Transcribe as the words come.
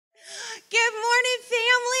Good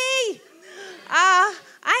morning, family.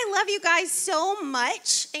 I love you guys so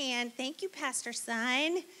much, and thank you, Pastor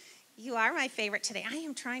Son. You are my favorite today. I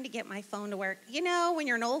am trying to get my phone to work. You know, when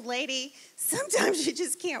you're an old lady, sometimes you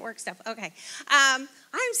just can't work stuff. Okay. I'm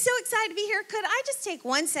so excited to be here. Could I just take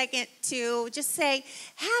 1 second to just say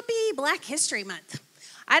Happy Black History Month?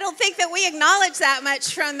 I don't think that we acknowledge that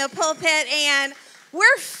much from the pulpit, and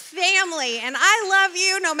we're family, and I love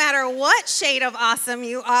you no matter what shade of awesome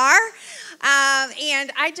you are.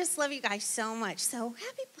 And I just love you guys so much. So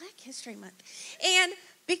happy Black History Month. And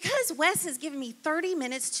because Wes has given me 30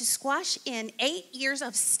 minutes to squash in 8 years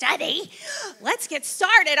of study, let's get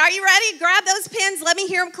started. Are you ready? Grab those pens. Let me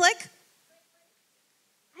hear them click.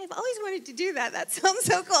 I've always wanted to do that. That sounds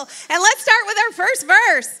so cool. And let's start with our first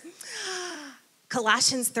verse.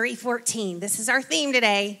 Colossians 3:14. This is our theme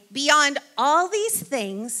today. Beyond all these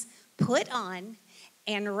things, put on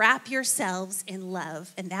and wrap yourselves in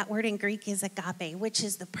love. And that word in Greek is agape, which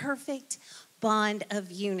is the perfect bond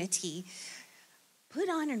of unity. Put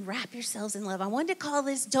on and wrap yourselves in love. I wanted to call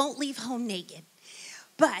this Don't Leave Home Naked.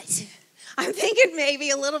 But I'm thinking maybe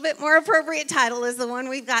a little bit more appropriate title is the one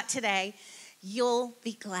we've got today. You'll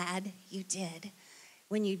be glad you did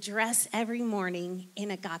when you dress every morning in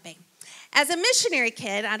agape. As a missionary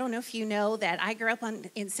kid, I don't know if you know that I grew up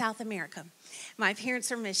in South America. My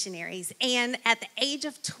parents are missionaries, and at the age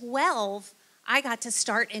of 12, I got to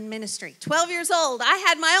start in ministry. 12 years old, I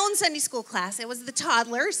had my own Sunday school class. It was the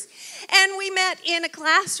toddlers, and we met in a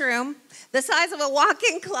classroom the size of a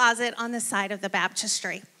walk-in closet on the side of the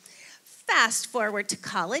baptistry. Fast forward to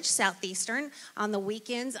college, Southeastern. On the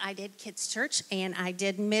weekends, I did kids' church, and I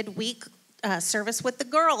did midweek service with the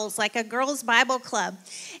girls, like a girls' Bible club.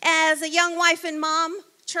 As a young wife and mom,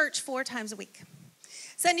 church 4 times a week.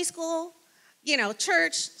 Sunday school,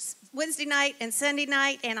 church, Wednesday night and Sunday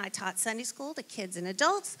night, and I taught Sunday school to kids and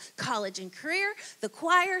adults, college and career, the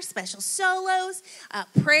choir, special solos,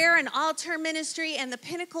 prayer and altar ministry, and the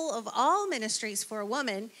pinnacle of all ministries for a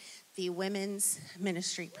woman, the women's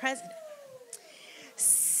ministry president.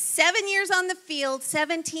 7 years on the field,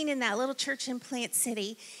 17 in that little church in Plant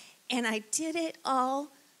City, and I did it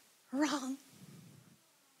all wrong.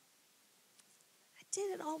 I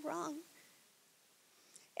did it all wrong.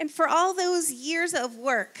 And for all those years of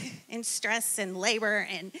work and stress and labor,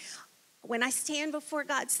 and when I stand before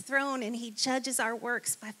God's throne and he judges our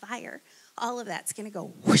works by fire, all of that's going to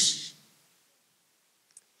go whoosh.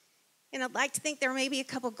 And I'd like to think there may be a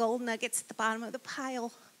couple gold nuggets at the bottom of the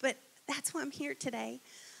pile, but that's why I'm here today.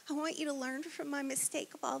 I want you to learn from my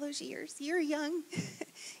mistake of all those years. You're young.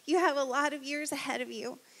 You have a lot of years ahead of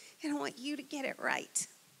you, and I want you to get it right.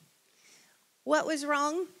 What was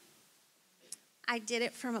wrong? I did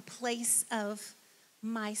it from a place of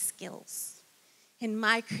my skills and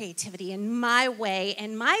my creativity and my way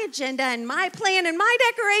and my agenda and my plan and my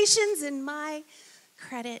decorations and my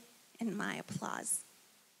credit and my applause.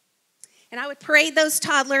 And I would parade those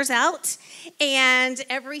toddlers out, and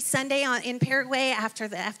every Sunday in Paraguay after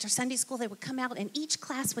Sunday school, they would come out, and each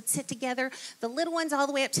class would sit together, the little ones all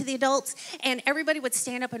the way up to the adults, and everybody would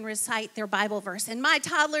stand up and recite their Bible verse. And my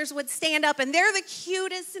toddlers would stand up, and they're the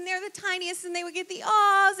cutest, and they're the tiniest, and they would get the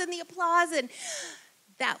ahs and the applause, and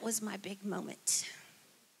that was my big moment.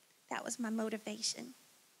 That was my motivation.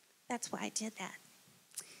 That's why I did that.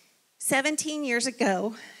 17 years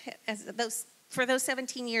ago, for those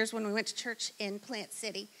 17 years when we went to church in Plant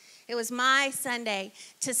City, it was my Sunday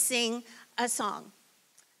to sing a song,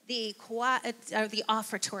 the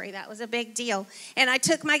offertory. That was a big deal. And I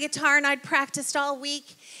took my guitar and I'd practiced all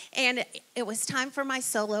week, and it was time for my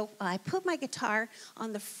solo. I put my guitar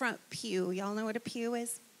on the front pew. Y'all know what a pew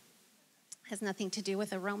is? Has nothing to do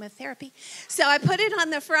with aromatherapy. So I put it on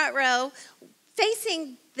the front row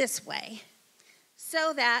facing this way,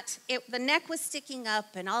 so that the neck was sticking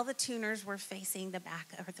up and all the tuners were facing the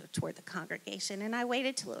back or toward the congregation. And I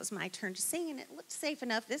waited till it was my turn to sing, and it looked safe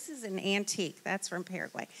enough. This is an antique. That's from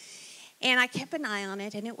Paraguay. And I kept an eye on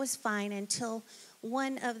it, and it was fine until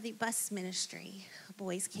one of the bus ministry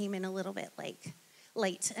boys came in a little bit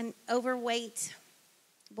late. An overweight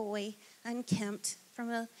boy, unkempt,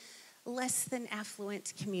 from a less than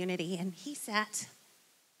affluent community. And he sat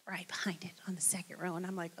right behind it on the second row. And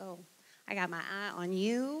I'm like, oh, I got my eye on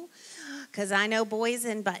you, because I know boys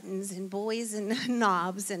in buttons and boys in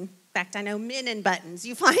knobs. And in fact, I know men in buttons.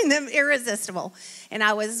 You find them irresistible. And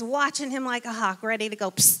I was watching him like a hawk, ready to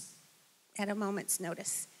go psst, at a moment's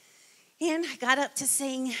notice. And I got up to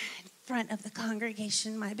sing in front of the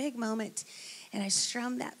congregation, my big moment. And I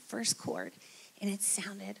strummed that first chord, and it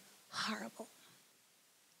sounded horrible.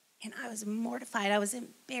 And I was mortified. I was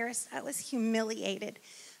embarrassed. I was humiliated.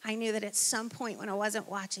 I knew that at some point when I wasn't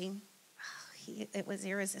watching, it was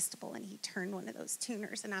irresistible, and he turned one of those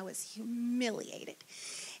tuners, and I was humiliated.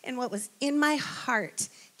 And what was in my heart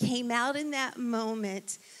came out in that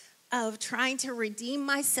moment of trying to redeem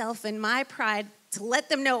myself and my pride to let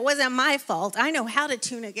them know it wasn't my fault. I know how to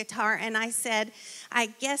tune a guitar. And I said, I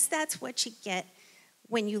guess that's what you get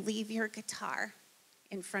when you leave your guitar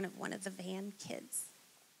in front of one of the van kids.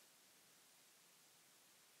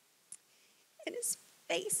 And his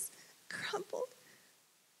face crumpled.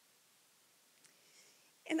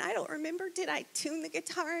 And I don't remember, did I tune the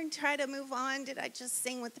guitar and try to move on? Did I just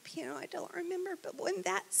sing with the piano? I don't remember. But when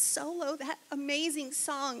that solo, that amazing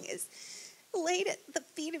song is laid at the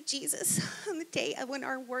feet of Jesus on the day when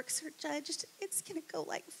our works are judged, it's going to go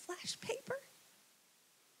like flash paper.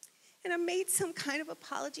 And I made some kind of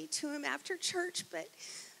apology to him after church, but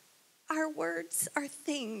our words are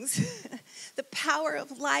things. The power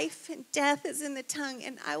of life and death is in the tongue,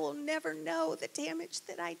 and I will never know the damage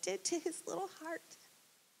that I did to his little heart.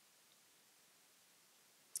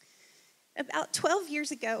 About 12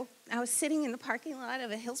 years ago, I was sitting in the parking lot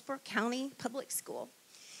of a Hillsborough County public school,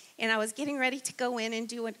 and I was getting ready to go in and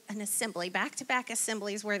do an assembly, back-to-back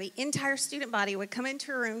assemblies where the entire student body would come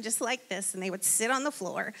into a room just like this, and they would sit on the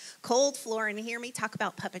floor, cold floor, and hear me talk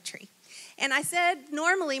about puppetry. And I said,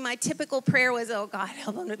 normally my typical prayer was, oh, God,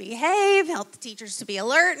 help them to behave, help the teachers to be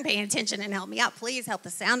alert and paying attention and help me out. Please help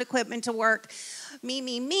the sound equipment to work.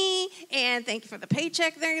 Me, and thank you for the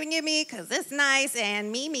paycheck they're going to give me because it's nice,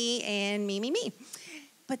 and me, and me.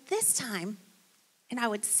 But this time, and I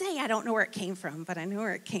would say I don't know where it came from, but I know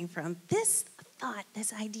where it came from. This thought,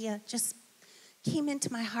 this idea just came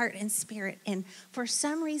into my heart and spirit. And for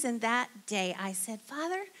some reason that day I said,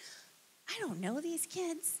 Father, I don't know these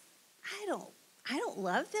kids. I don't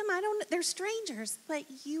love them. They're strangers, but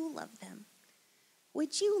you love them.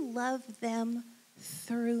 Would you love them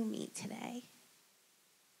through me today?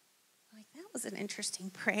 Like, that was an interesting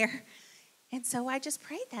prayer. And so I just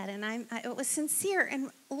prayed that, and it was sincere. And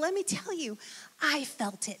let me tell you, I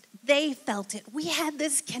felt it. They felt it. We had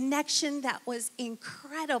this connection that was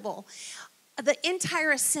incredible. The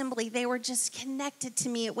entire assembly, they were just connected to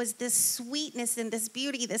me. It was this sweetness and this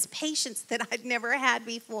beauty, this patience that I'd never had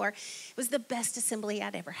before. It was the best assembly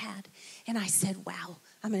I'd ever had. And I said, wow,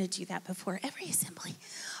 I'm going to do that before every assembly.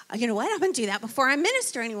 You know what? I'm going to do that before I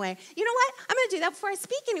minister anyway. You know what? I'm going to do that before I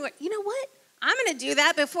speak anyway. You know what? I'm going to do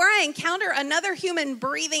that before I encounter another human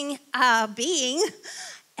breathing being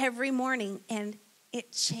every morning. And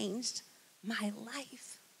it changed my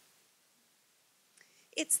life.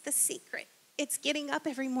 It's the secret. It's getting up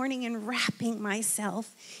every morning and wrapping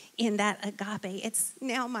myself in that agape. It's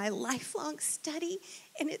now my lifelong study,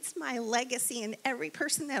 and it's my legacy. And every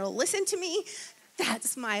person that will listen to me,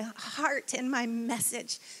 that's my heart and my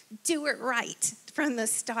message. Do it right from the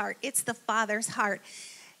start. It's the Father's heart.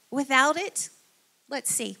 Without it,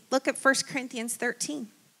 let's see. Look at 1 Corinthians 13.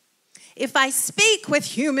 If I speak with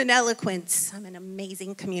human eloquence, I'm an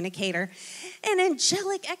amazing communicator, and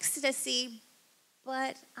angelic ecstasy,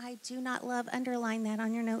 but I do not love, underline that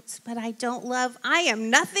on your notes, but I don't love, I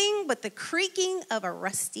am nothing but the creaking of a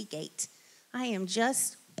rusty gate. I am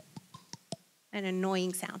just an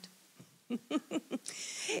annoying sound.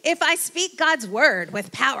 If I speak God's word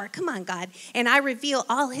with power, come on, God, and I reveal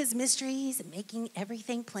all his mysteries and making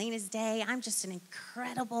everything plain as day, I'm just an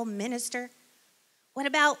incredible minister. What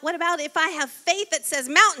about if I have faith that says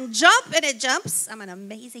mountain jump and it jumps? I'm an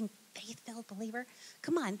amazing faith-filled believer.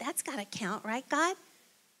 Come on, that's got to count, right, God?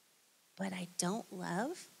 But I don't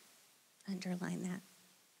love, underline that,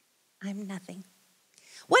 I'm nothing.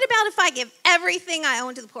 What about if I give everything I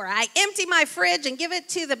own to the poor? I empty my fridge and give it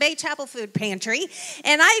to the Bay Chapel food pantry.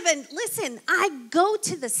 And I go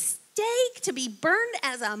to the stake to be burned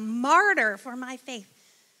as a martyr for my faith.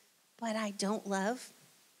 But I don't love,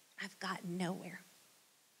 I've gotten nowhere.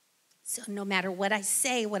 So no matter what I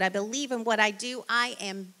say, what I believe, and what I do, I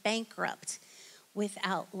am bankrupt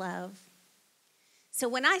without love. So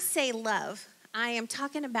when I say love, I am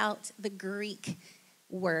talking about the Greek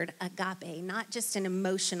word agape, not just an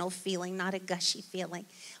emotional feeling, not a gushy feeling.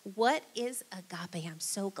 What is agape? I'm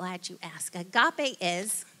so glad you asked. Agape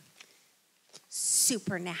is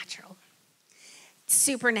supernatural.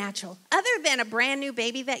 Supernatural. Other than a brand new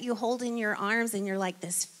baby that you hold in your arms and you're like,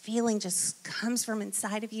 this feeling just comes from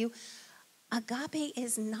inside of you, agape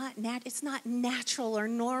is it's not natural or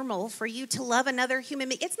normal for you to love another human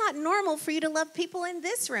being. It's not normal for you to love people in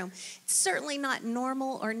this room. It's certainly not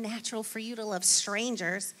normal or natural for you to love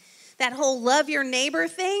strangers. That whole love your neighbor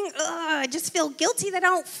thing, I just feel guilty that I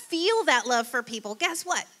don't feel that love for people. Guess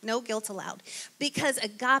what? No guilt allowed. Because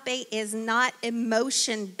agape is not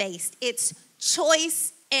emotion-based. It's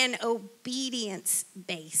choice and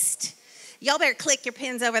obedience-based. Y'all better click your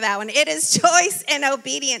pins over that one. It is choice and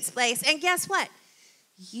obedience based. And guess what?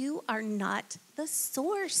 You are not the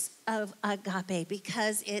source of agape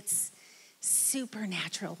because it's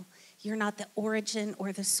supernatural. You're not the origin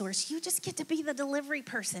or the source. You just get to be the delivery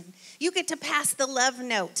person. You get to pass the love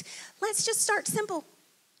note. Let's just start simple.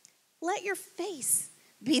 Let your face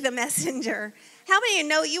be the messenger. How many of you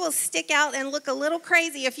know you will stick out and look a little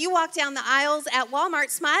crazy if you walk down the aisles at Walmart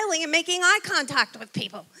smiling and making eye contact with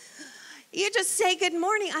people? You just say, good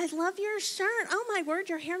morning. I love your shirt. Oh, my word,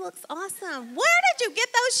 your hair looks awesome. Where did you get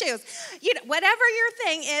those shoes? You know, whatever your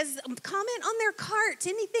thing is, comment on their cart,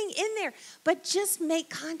 anything in there. But just make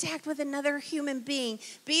contact with another human being.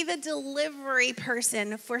 Be the delivery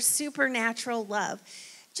person for supernatural love.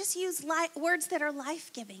 Just use words that are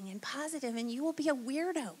life-giving and positive, and you will be a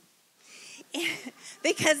weirdo.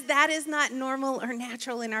 Because that is not normal or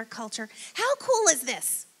natural in our culture. How cool is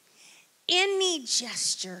this? Any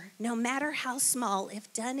gesture, no matter how small,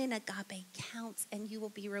 if done in agape, counts and you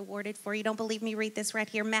will be rewarded for. You don't believe me? Read this right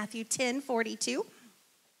here, Matthew 10:42.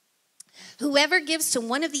 Whoever gives to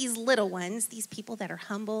one of these little ones, these people that are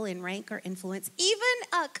humble in rank or influence, even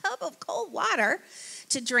a cup of cold water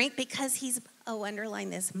to drink because he's,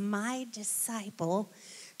 underline this, my disciple.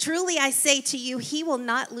 Truly I say to you, he will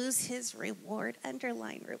not lose his reward.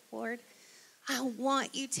 Underline reward. I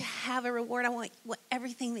want you to have a reward. I want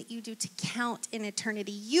everything that you do to count in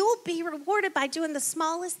eternity. You will be rewarded by doing the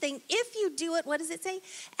smallest thing. If you do it, what does it say?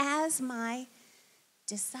 As my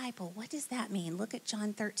disciple. What does that mean? Look at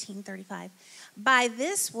John 13:35. By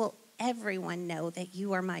this will everyone know that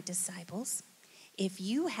you are my disciples, if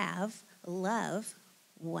you have love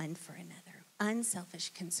one for another.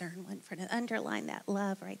 Unselfish concern one for another. Underline that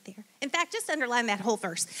love right there. In fact, just underline that whole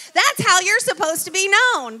verse. That's how you're supposed to be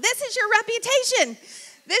known. This is your reputation.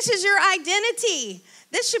 This is your identity.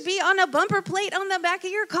 This should be on a bumper plate on the back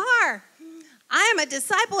of your car. I am a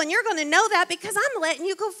disciple, and you're going to know that because I'm letting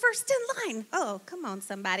you go first in line. Oh, come on,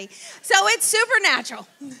 somebody. So it's supernatural.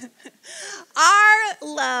 Our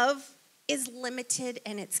love is limited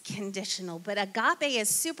and it's conditional, but agape is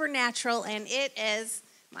supernatural, and it is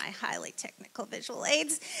my highly technical visual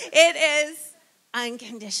aids. It is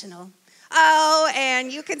unconditional. Oh, and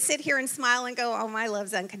you can sit here and smile and go, oh, my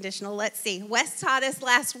love's unconditional. Let's see. Wes taught us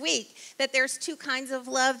last week that there's two kinds of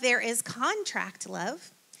love. There is contract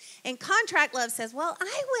love. And contract love says, well,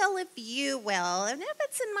 I will if you will, and if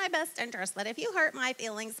it's in my best interest, but if you hurt my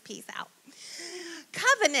feelings, peace out.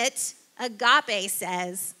 Covenant, agape,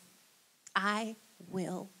 says, I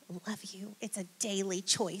will love you. It's a daily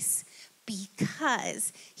choice.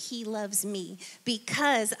 Because he loves me,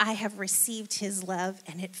 because I have received his love,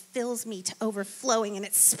 and it fills me to overflowing, and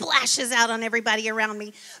it splashes out on everybody around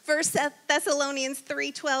me. 1 Thessalonians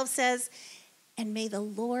 3:12 says, and may the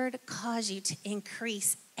Lord cause you to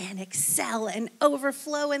increase and excel and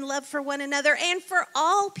overflow in love for one another and for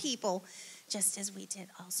all people, just as we did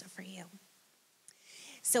also for you.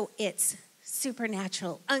 So it's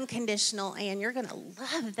supernatural, unconditional, and you're going to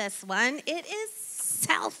love this one. It is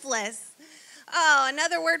selfless. Oh,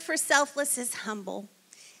 another word for selfless is humble.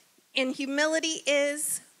 And humility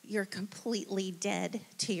is you're completely dead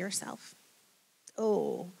to yourself.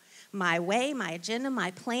 Oh, my way, my agenda,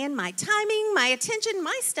 my plan, my timing, my attention,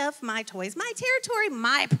 my stuff, my toys, my territory,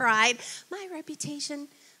 my pride, my reputation,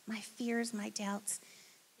 my fears, my doubts.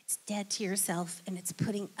 It's dead to yourself, and it's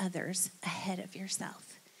putting others ahead of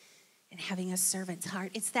yourself. And having a servant's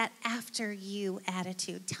heart. It's that after you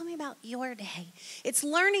attitude. Tell me about your day. It's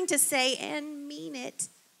learning to say and mean it.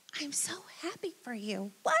 I'm so happy for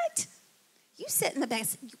you. What? You sit in the back.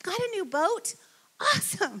 You got a new boat?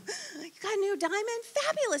 Awesome. You got a new diamond?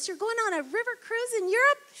 Fabulous. You're going on a river cruise in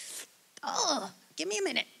Europe? Oh, give me a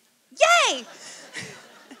minute. Yay!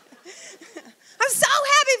 I'm so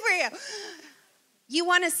happy for you. You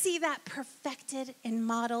want to see that perfected and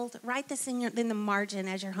modeled? Write this in the margin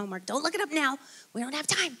as your homework. Don't look it up now. We don't have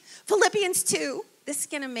time. Philippians 2. This is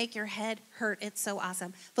going to make your head hurt. It's so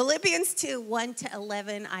awesome. Philippians 2,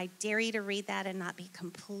 1-11. I dare you to read that and not be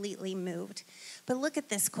completely moved. But look at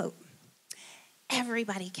this quote.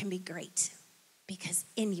 Everybody can be great because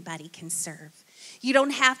anybody can serve. You don't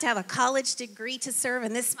have to have a college degree to serve.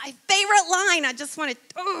 And this is my favorite line. I just want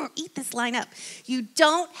to eat this line up. You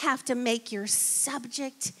don't have to make your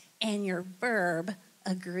subject and your verb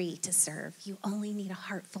agree to serve. You only need a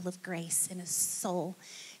heart full of grace and a soul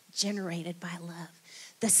generated by love.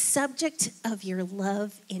 The subject of your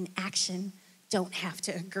love in action don't have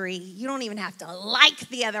to agree. You don't even have to like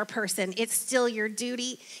the other person. It's still your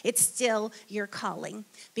duty. It's still your calling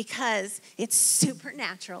because it's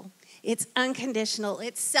supernatural. It's unconditional.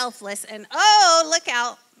 It's selfless. And oh, look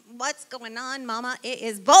out. What's going on, Mama? It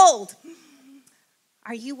is bold.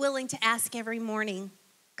 Are you willing to ask every morning,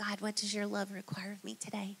 God, what does your love require of me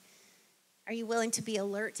today? Are you willing to be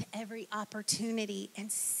alert to every opportunity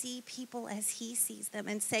and see people as he sees them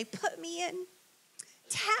and say, put me in,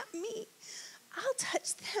 tap me, I'll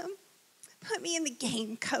touch them. Put me in the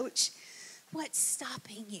game, coach. What's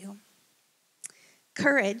stopping you?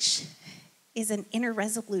 Courage is an inner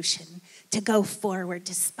resolution to go forward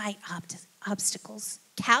despite obstacles.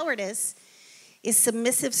 Cowardice is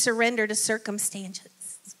submissive surrender to circumstances.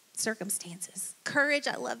 Courage,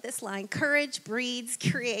 I love this line. Courage breeds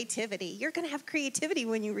creativity. You're going to have creativity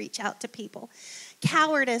when you reach out to people.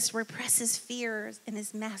 Cowardice represses fears and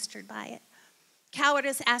is mastered by it.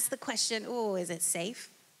 Cowardice asks the question, oh, is it safe?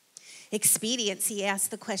 Expediency asks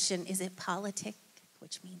the question, is it politic?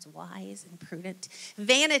 Which means wise and prudent.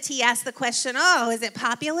 Vanity asks the question, oh, is it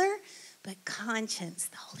popular? But conscience,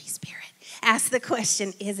 the Holy Spirit, asks the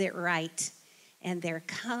question, is it right? And there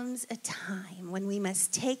comes a time when we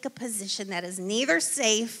must take a position that is neither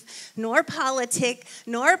safe, nor politic,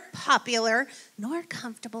 nor popular, nor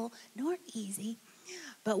comfortable, nor easy,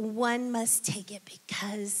 but one must take it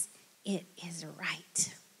because it is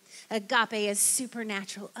right. Agape is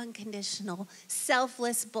supernatural, unconditional,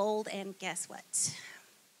 selfless, bold, and guess what?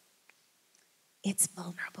 It's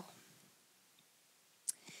vulnerable.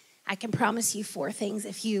 I can promise you 4 things.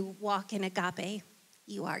 If you walk in agape,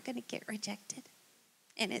 you are going to get rejected,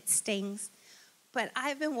 and it stings. But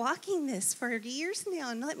I've been walking this for years now,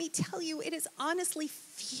 and let me tell you, it is honestly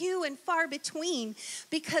few and far between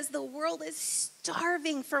because the world is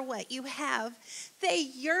starving for what you have. They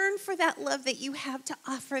yearn for that love that you have to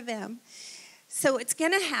offer them. So it's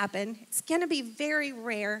going to happen. It's going to be very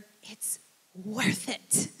rare. It's worth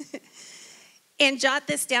it. And jot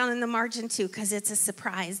this down in the margin too, because it's a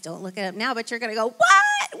surprise. Don't look it up now, but you're going to go,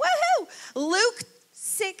 what? Woohoo! Luke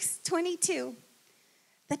 6:22.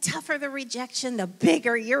 The tougher the rejection, the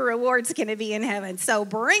bigger your reward's going to be in heaven. So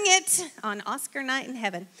bring it on Oscar night in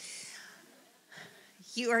heaven.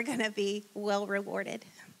 You are going to be well rewarded.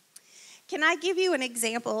 Can I give you an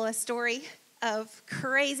example, a story of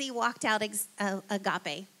crazy walked out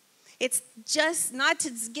agape? It's just not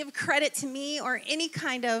to give credit to me or any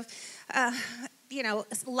kind of,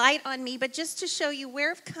 light on me, but just to show you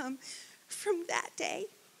where I've come from that day.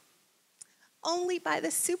 Only by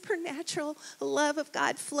the supernatural love of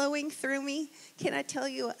God flowing through me can I tell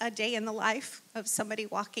you a day in the life of somebody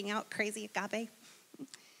walking out crazy agape.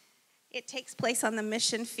 It takes place on the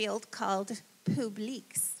mission field called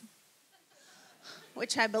Publix,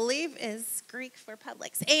 which I believe is Greek for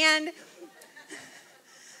Publix. And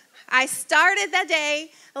I started the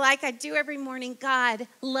day like I do every morning. God,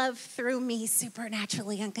 love through me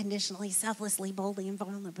supernaturally, unconditionally, selflessly, boldly, and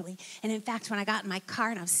vulnerably. And in fact, when I got in my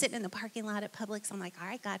car and I was sitting in the parking lot at Publix, I'm like, all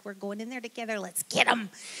right, God, we're going in there together. Let's get them.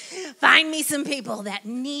 Find me some people that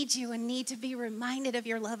need you and need to be reminded of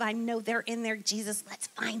your love. I know they're in there. Jesus, let's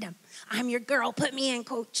find them. I'm your girl. Put me in,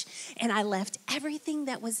 coach. And I left everything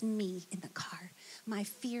that was me in the car. My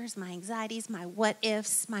fears, my anxieties, my what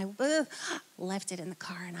ifs, left it in the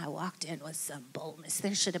car, and I walked in with some boldness.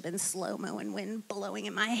 There should have been slow-mo and wind blowing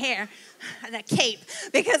in my hair, that cape,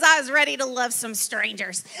 because I was ready to love some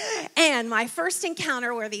strangers. And my first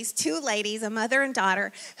encounter were these 2 ladies, a mother and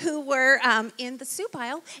daughter, who were in the soup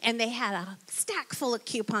aisle, and they had a stack full of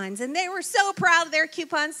coupons, and they were so proud of their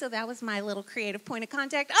coupons, so that was my little creative point of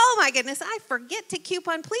contact. Oh, my goodness, I forget to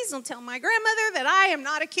coupon. Please don't tell my grandmother that I am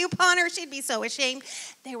not a couponer. She'd be so ashamed.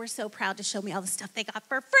 They were so proud to show me all the stuff they got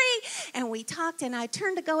for free. And we talked, and I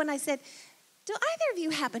turned to go, and I said, do either of you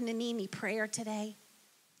happen to need any prayer today?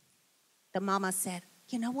 The mama said,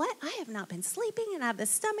 you know what? I have not been sleeping, and I have this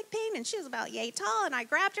stomach pain. And she was about yay tall, and I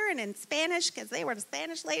grabbed her, and in Spanish, because they were the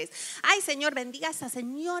Spanish ladies, ay, Señor, bendiga esa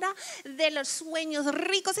señora de los sueños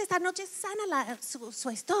ricos. Esta noche sana su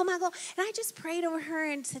estómago. And I just prayed over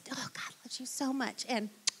her and said, oh, God loves you so much, and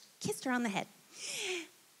kissed her on the head.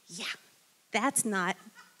 Yeah. That's not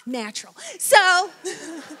natural. So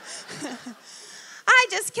I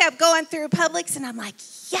just kept going through Publix, and I'm like,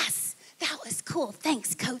 yes, that was cool.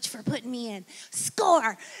 Thanks, coach, for putting me in.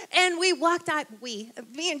 Score. And we walked out, me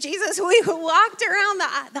and Jesus, we walked around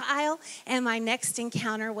the aisle, and my next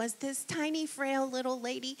encounter was this tiny, frail little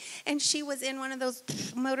lady, and she was in one of those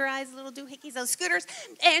motorized little doohickeys, those scooters,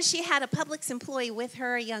 and she had a Publix employee with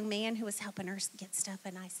her, a young man who was helping her get stuff,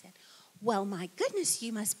 and I said, Well, my goodness,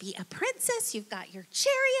 you must be a princess. You've got your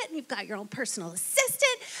chariot and you've got your own personal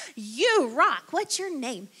assistant. You rock. What's your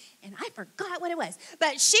name? And I forgot what it was.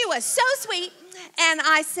 But she was so sweet. And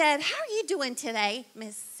I said, how are you doing today,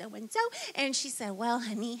 Miss So-and-so? And she said, well,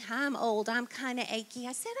 honey, I'm old. I'm kind of achy.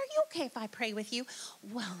 I said, are you okay if I pray with you?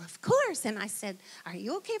 Well, of course. And I said, are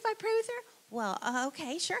you okay if I pray with her? Well,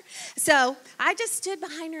 okay, sure. So I just stood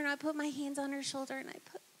behind her and I put my hands on her shoulder and I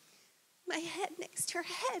put my head next to her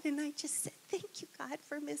head, and I just said, thank you, God,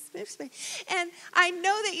 for Miss Smith. And I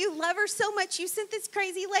know that you love her so much. You sent this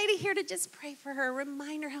crazy lady here to just pray for her,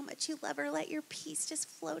 remind her how much you love her, let your peace just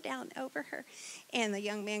flow down over her. And the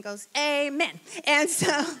young man goes, amen. And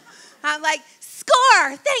so I'm like,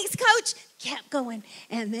 score, thanks, coach. Kept going.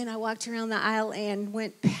 And then I walked around the aisle and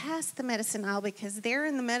went past the medicine aisle, because there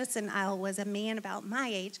in the medicine aisle was a man about my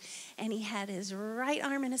age, and he had his right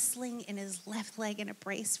arm in a sling and his left leg in a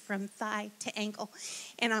brace from thigh to ankle.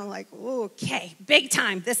 And I'm like, okay, big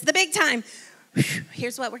time. This is the big time.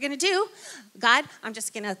 Here's what we're going to do. God, I'm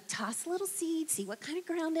just going to toss a little seed, see what kind of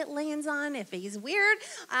ground it lands on. If he's weird,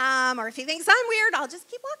 or if he thinks I'm weird, I'll just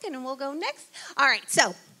keep walking and we'll go next. All right,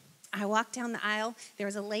 so I walked down the aisle. There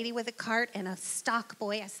was a lady with a cart and a stock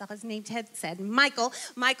boy. I saw his name tag said Michael.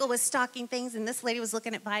 Michael was stocking things, and this lady was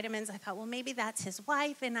looking at vitamins. I thought, well, maybe that's his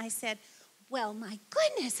wife. And I said, well, my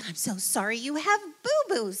goodness, I'm so sorry you have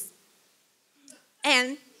boo-boos.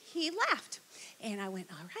 And he laughed. And I went,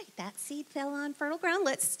 all right, that seed fell on fertile ground.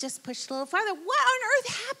 Let's just push a little farther. What on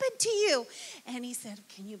earth happened to you? And he said,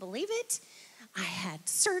 can you believe it? I had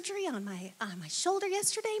surgery on my shoulder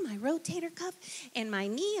yesterday, my rotator cuff, and my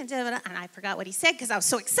knee, and I forgot what he said because I was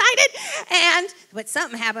so excited. But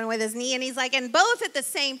something happened with his knee, and he's like, and both at the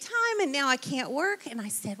same time, and now I can't work. And I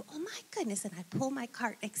said, oh my goodness! And I pulled my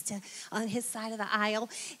cart next to on his side of the aisle,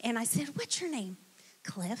 and I said, what's your name?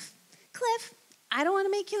 Cliff. Cliff, I don't want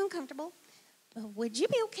to make you uncomfortable, but would you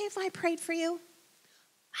be okay if I prayed for you?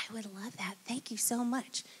 I would love that. Thank you so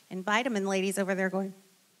much. And vitamin ladies over there going.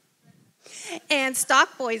 And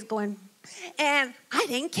stock boys going, and I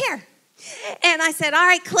didn't care. And I said, all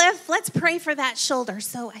right, Cliff, let's pray for that shoulder.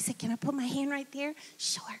 So I said, can I put my hand right there?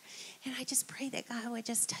 Sure. And I just prayed that God would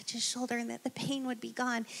just touch his shoulder and that the pain would be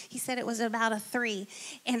gone. He said it was about a 3.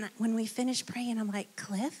 And when we finished praying, I'm like,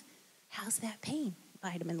 Cliff, how's that pain?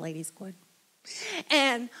 Vitamin ladies going.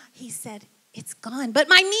 And he said, it's gone, but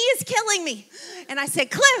my knee is killing me. And I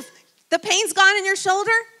said, Cliff, the pain's gone in your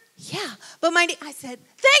shoulder? Yeah, but I said,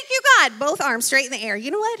 thank you, God. Both arms straight in the air.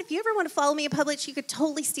 You know what? If you ever want to follow me in Publix, you could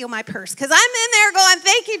totally steal my purse, because I'm in there going,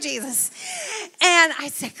 thank you, Jesus. And I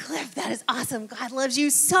said, Cliff, that is awesome. God loves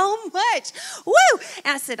you so much. Woo!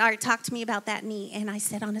 And I said, all right, talk to me about that knee. And I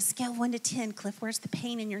said, on a scale of 1 to 10, Cliff, where's the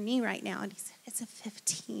pain in your knee right now? And he said, it's a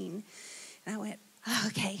 15. And I went, oh,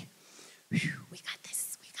 okay. Whew, we got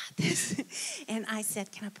this. We got this. And I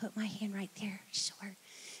said, can I put my hand right there? Sure.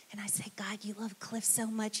 And I said, God, you love Cliff so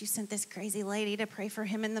much. You sent this crazy lady to pray for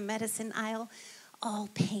him in the medicine aisle. All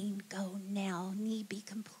pain go now. Knee be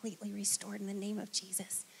completely restored in the name of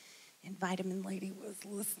Jesus. And vitamin lady was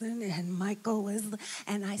listening, and Michael was,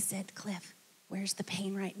 and I said, Cliff, where's the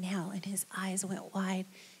pain right now? And his eyes went wide.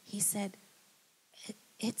 He said,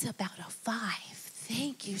 it's about a 5.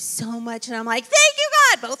 Thank you so much. And I'm like, thank you,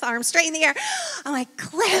 God. Both arms straight in the air. I'm like,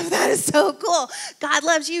 Cliff, that is so cool. God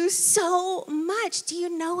loves you so much. Do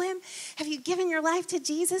you know him? Have you given your life to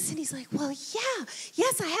Jesus? And he's like, well, yeah.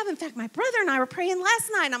 Yes, I have. In fact, my brother and I were praying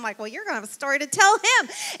last night. And I'm like, well, you're going to have a story to tell him.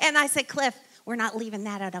 And I said, Cliff, we're not leaving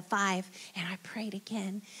that at a 5. And I prayed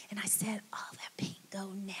again. And I said, oh, that pain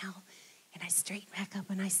go now. And I straightened back up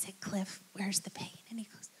and I said, Cliff, where's the pain? And he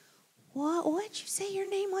goes, what'd you say your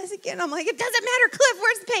name was again? I'm like, it doesn't matter, Cliff,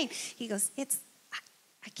 where's the pain? He goes,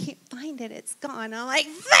 I can't find it, it's gone. I'm like,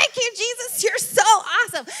 thank you, Jesus, you're so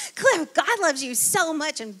awesome. Cliff, God loves you so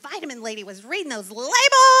much. And vitamin lady was reading those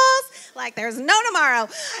labels like there's no tomorrow.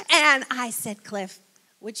 And I said, Cliff,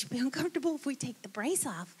 would you be uncomfortable if we take the brace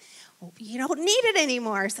off? Well, you don't need it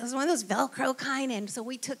anymore. So it was one of those Velcro kind. And so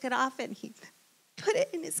we took it off and he put it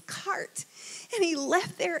in his cart. And he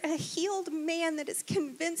left there a healed man that is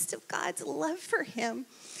convinced of God's love for him.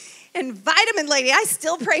 And vitamin lady, I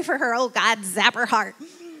still pray for her. Oh, God, zap her heart.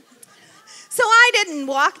 So I didn't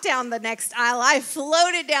walk down the next aisle. I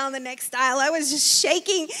floated down the next aisle. I was just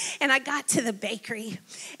shaking. And I got to the bakery.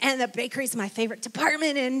 And the bakery is my favorite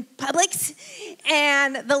department in Publix.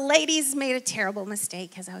 And the ladies made a terrible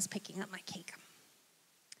mistake as I was picking up my cake.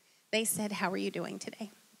 They said, how are you doing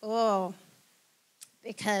today? Oh,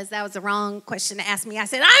 because that was the wrong question to ask me. I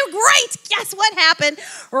said, I'm great. Guess what happened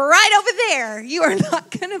right over there? You are not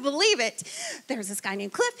going to believe it. There's this guy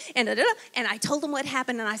named Cliff, and and I told him what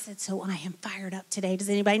happened, and I said, so I am fired up today. Does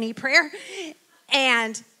anybody need prayer?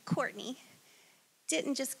 And Courtney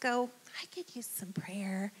didn't just go, I could use some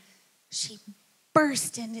prayer. She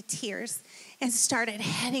burst into tears and started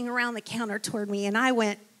heading around the counter toward me, and I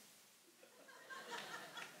went,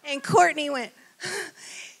 and Courtney went,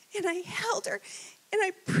 and I held her. And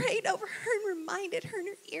I prayed over her and reminded her in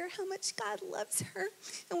her ear how much God loves her.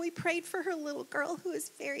 And we prayed for her little girl who is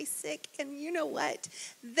very sick. And you know what?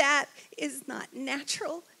 That is not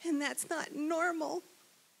natural and that's not normal.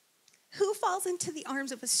 Who falls into the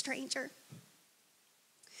arms of a stranger?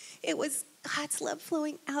 It was God's love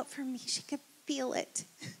flowing out from me. She could feel it.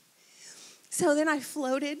 So then I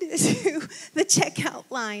floated to the checkout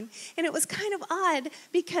line. And it was kind of odd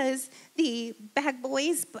because the bag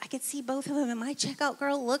boys, I could see both of them, and my checkout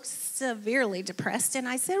girl looked severely depressed. And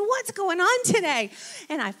I said, what's going on today?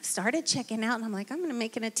 And I started checking out, and I'm like, I'm going to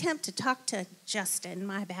make an attempt to talk to Justin,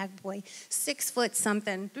 my bag boy, 6 foot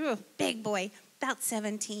something, big boy, about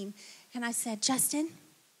 17. And I said, Justin,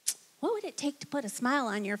 what would it take to put a smile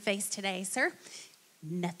on your face today, sir?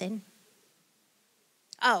 Nothing.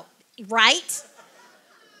 Oh, right?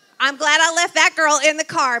 I'm glad I left that girl in the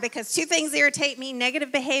car because 2 things irritate me,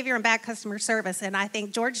 negative behavior and bad customer service. And I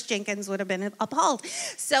think George Jenkins would have been appalled.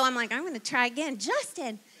 So I'm like, I'm going to try again.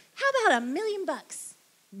 Justin, how about $1 million?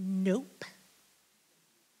 Nope.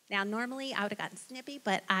 Now, normally I would have gotten snippy,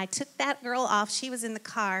 but I took that girl off. She was in the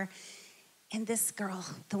car. And this girl,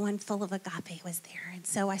 the one full of Agape, was there. And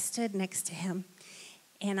so I stood next to him.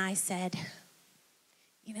 And I said,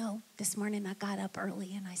 you know, this morning I got up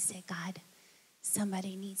early and I said, God,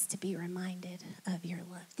 somebody needs to be reminded of your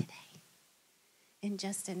love today. And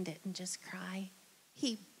Justin didn't just cry.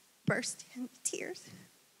 He burst into tears.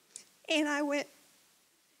 And I went,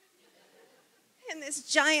 and this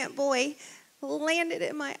giant boy landed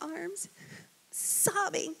in my arms,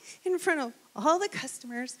 sobbing in front of all the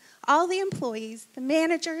customers, all the employees, the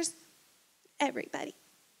managers, everybody.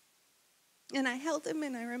 And I held him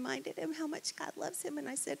and I reminded him how much God loves him. And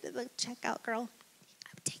I said to the checkout girl,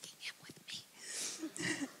 I'm taking him with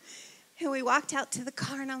me. And we walked out to the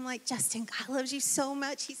car and I'm like, Justin, God loves you so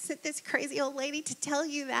much. He sent this crazy old lady to tell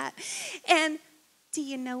you that. And do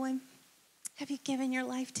you know him? Have you given your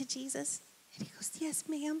life to Jesus? And he goes, yes,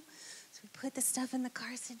 ma'am. So we put the stuff in the car.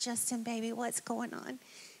 I said, Justin, baby, what's going on?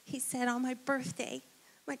 He said, on my birthday,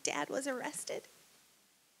 my dad was arrested.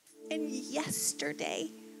 And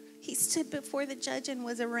yesterday, he stood before the judge and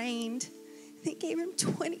was arraigned. They gave him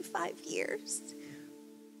 25 years.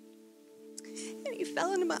 And he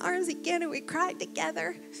fell into my arms again and we cried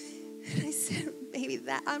together. And I said, baby,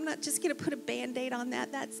 that I'm not just going to put a Band-Aid on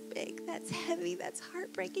that. That's big. That's heavy. That's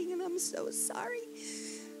heartbreaking. And I'm so sorry.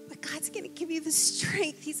 But God's going to give you the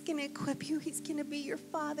strength. He's going to equip you. He's going to be your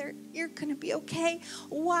father. You're going to be okay.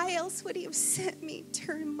 Why else would he have sent me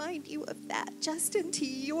to remind you of that? Just into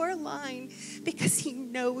your line. Because he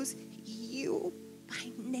knows you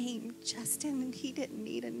by name, Justin. And he didn't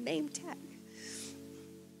need a name tag.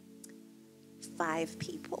 5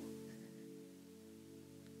 people.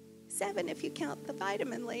 7 if you count the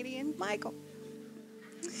vitamin lady and Michael.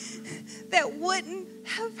 That wouldn't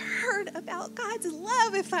have heard about God's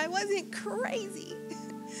love if I wasn't crazy.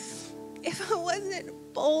 If I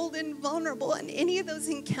wasn't bold and vulnerable, and any of those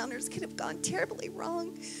encounters could have gone terribly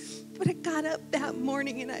wrong. But I got up that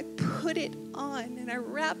morning and I put it on and I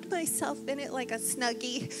wrapped myself in it like a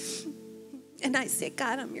Snuggie. And I said,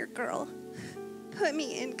 God, I'm your girl. Put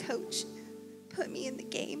me in, coach. Put me in the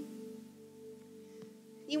game.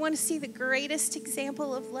 You want to see the greatest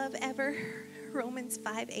example of love ever? Romans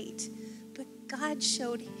 5:8. But God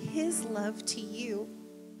showed his love to you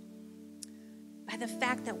by the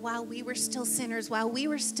fact that while we were still sinners, while we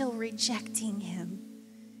were still rejecting him,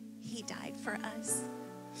 he died for us.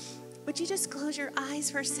 Would you just close your eyes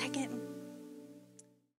for a second?